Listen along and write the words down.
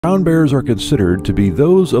Brown bears are considered to be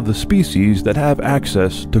those of the species that have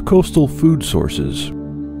access to coastal food sources,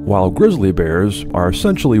 while grizzly bears are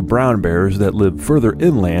essentially brown bears that live further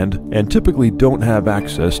inland and typically don't have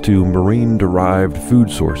access to marine-derived food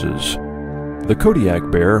sources. The Kodiak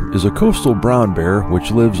bear is a coastal brown bear which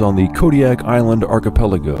lives on the Kodiak Island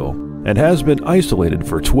archipelago and has been isolated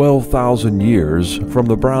for 12,000 years from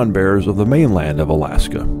the brown bears of the mainland of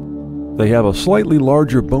Alaska. They have a slightly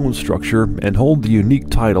larger bone structure and hold the unique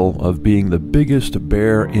title of being the biggest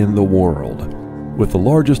bear in the world, with the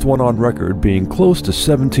largest one on record being close to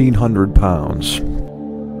 1,700 pounds.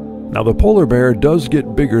 Now, the polar bear does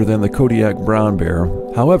get bigger than the Kodiak brown bear.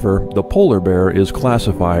 However, the polar bear is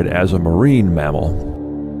classified as a marine mammal.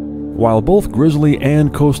 While both grizzly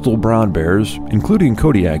and coastal brown bears, including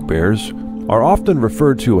Kodiak bears, are often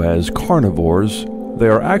referred to as carnivores, they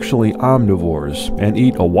are actually omnivores and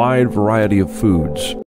eat a wide variety of foods.